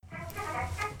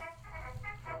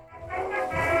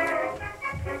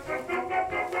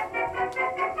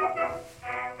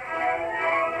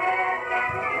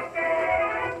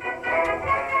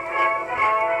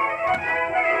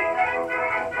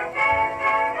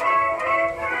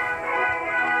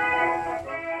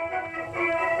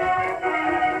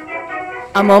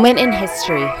A moment in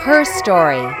history, her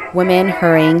story, women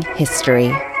hurrying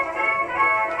history.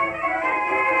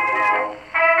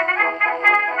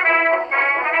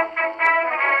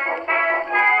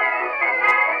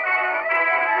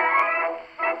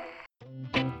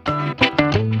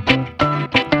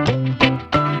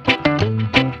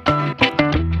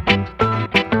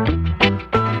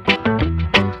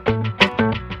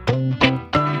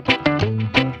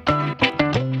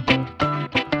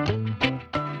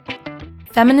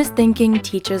 Feminist thinking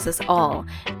teaches us all,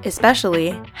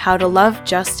 especially how to love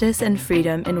justice and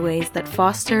freedom in ways that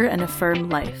foster and affirm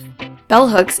life. Bell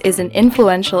Hooks is an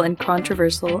influential and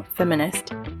controversial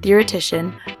feminist,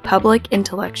 theoretician, public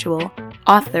intellectual,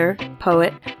 author,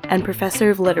 poet, and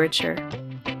professor of literature.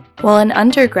 While an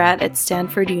undergrad at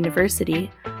Stanford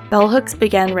University, Bell Hooks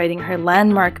began writing her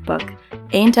landmark book,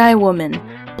 Ain't I Woman?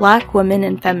 Black Women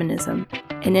and Feminism,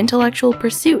 an intellectual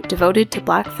pursuit devoted to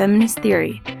Black feminist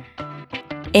theory.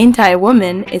 Ain't I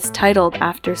Woman is titled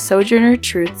after Sojourner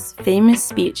Truth's famous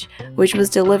speech, which was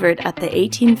delivered at the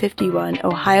 1851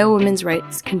 Ohio Women's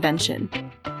Rights Convention.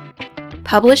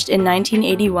 Published in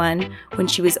 1981, when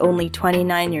she was only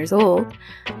 29 years old,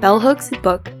 Bell Hooks'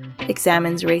 book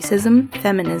examines racism,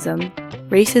 feminism,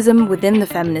 racism within the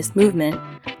feminist movement,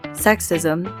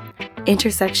 sexism,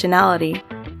 intersectionality,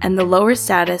 and the lower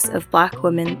status of Black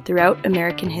women throughout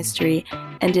American history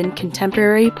and in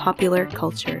contemporary popular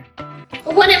culture.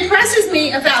 What impresses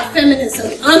me about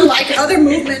feminism, unlike other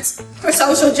movements for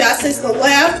social justice, the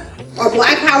left, or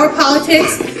Black power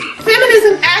politics,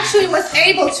 feminism actually was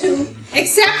able to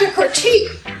accept a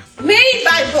critique made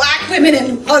by Black women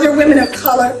and other women of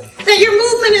color that your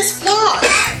movement is flawed,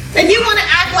 that you want to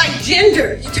act like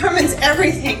gender determines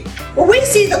everything. Well, we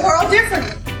see the world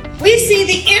differently. We see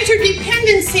the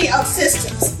interdependency of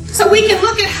systems, so we can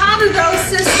look at how do those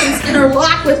systems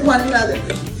interlock with one another,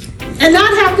 and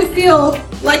not have to feel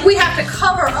like we have to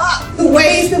cover up the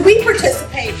ways that we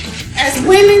participate as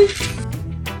women.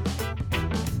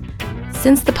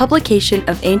 Since the publication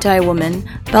of Ain't I Woman,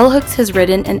 Bell Hooks has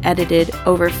written and edited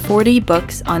over 40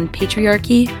 books on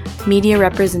patriarchy, media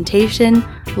representation,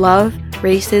 love,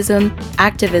 racism,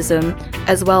 activism,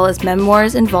 as well as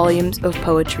memoirs and volumes of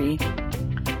poetry.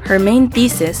 Her main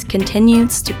thesis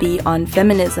continues to be on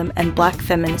feminism and Black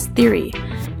feminist theory,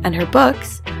 and her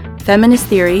books, Feminist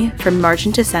Theory from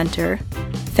Margin to Center,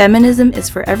 Feminism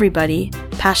is for Everybody,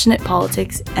 Passionate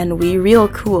Politics, and We Real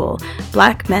Cool,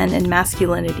 Black Men and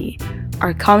Masculinity,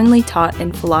 are commonly taught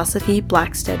in philosophy,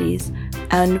 Black studies,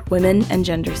 and women and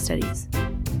gender studies.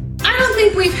 I don't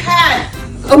think we've had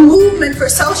a movement for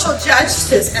social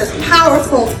justice as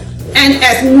powerful and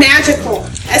as magical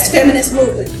as feminist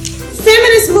movement.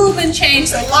 Feminist movement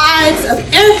changed the lives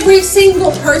of every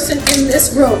single person in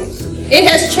this room. It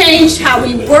has changed how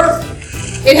we work.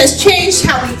 It has changed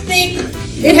how we think.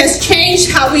 It has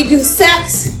changed how we do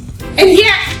sex. And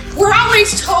yet, we're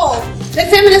always told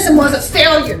that feminism was a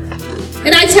failure.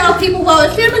 And I tell people, well,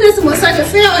 if feminism was such a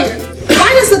failure, why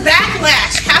does the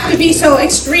backlash have to be so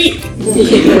extreme?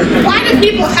 Why do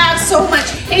people have so much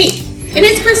hate? And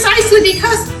it's precisely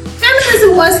because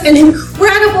feminism was an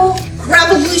incredible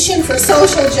revolution for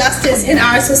social justice in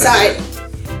our society.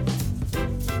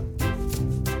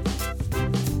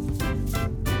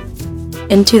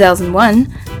 In 2001,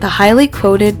 the highly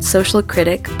quoted social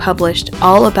critic published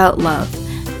All About Love,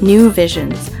 New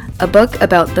Visions, a book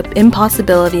about the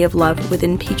impossibility of love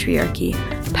within patriarchy,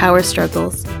 power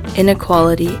struggles,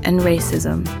 inequality, and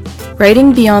racism.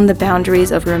 Writing beyond the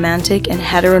boundaries of romantic and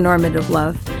heteronormative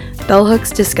love, Bell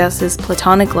Hooks discusses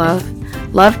platonic love,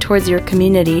 love towards your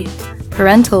community,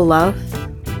 parental love,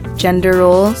 gender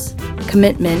roles,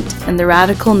 commitment, and the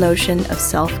radical notion of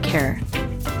self-care.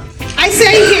 I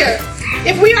say here,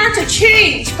 if we are to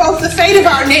change both the fate of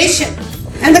our nation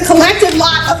and the collective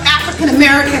lot of African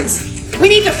Americans, we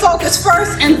need to focus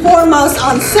first and foremost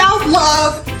on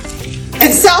self-love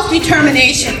and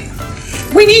self-determination.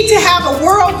 We need to have a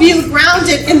worldview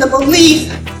grounded in the belief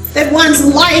that one's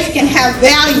life can have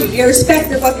value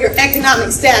irrespective of your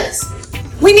economic status.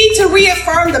 We need to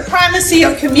reaffirm the primacy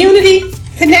of community,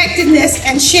 connectedness,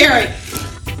 and sharing.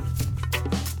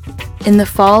 In the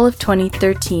fall of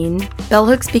 2013, Bell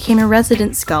Hooks became a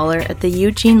resident scholar at the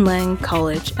Eugene Lang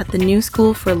College at the New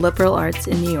School for Liberal Arts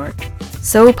in New York.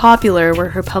 So popular were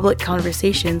her public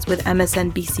conversations with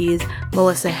MSNBC's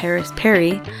Melissa Harris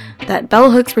Perry that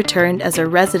Bell Hooks returned as a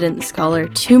resident scholar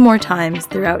 2 more times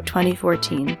throughout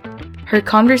 2014. Her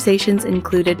conversations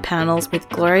included panels with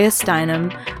Gloria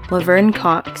Steinem, Laverne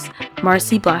Cox,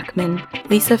 Marcy Blackman,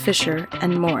 Lisa Fisher,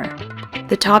 and more.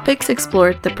 The topics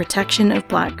explored the protection of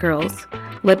Black girls,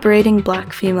 liberating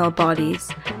Black female bodies,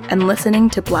 and listening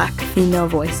to Black female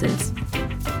voices.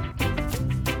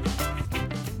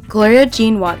 Gloria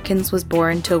Jean Watkins was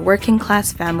born to a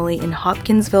working-class family in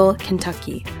Hopkinsville,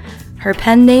 Kentucky. Her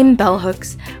pen name, Bell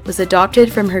Hooks, was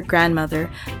adopted from her grandmother,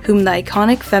 whom the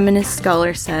iconic feminist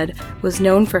scholar said was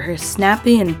known for her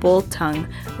snappy and bold tongue,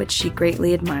 which she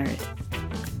greatly admired.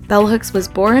 Bell Hooks was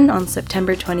born on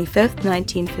September 25,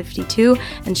 1952,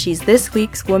 and she's this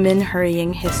week's Woman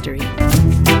Hurrying History.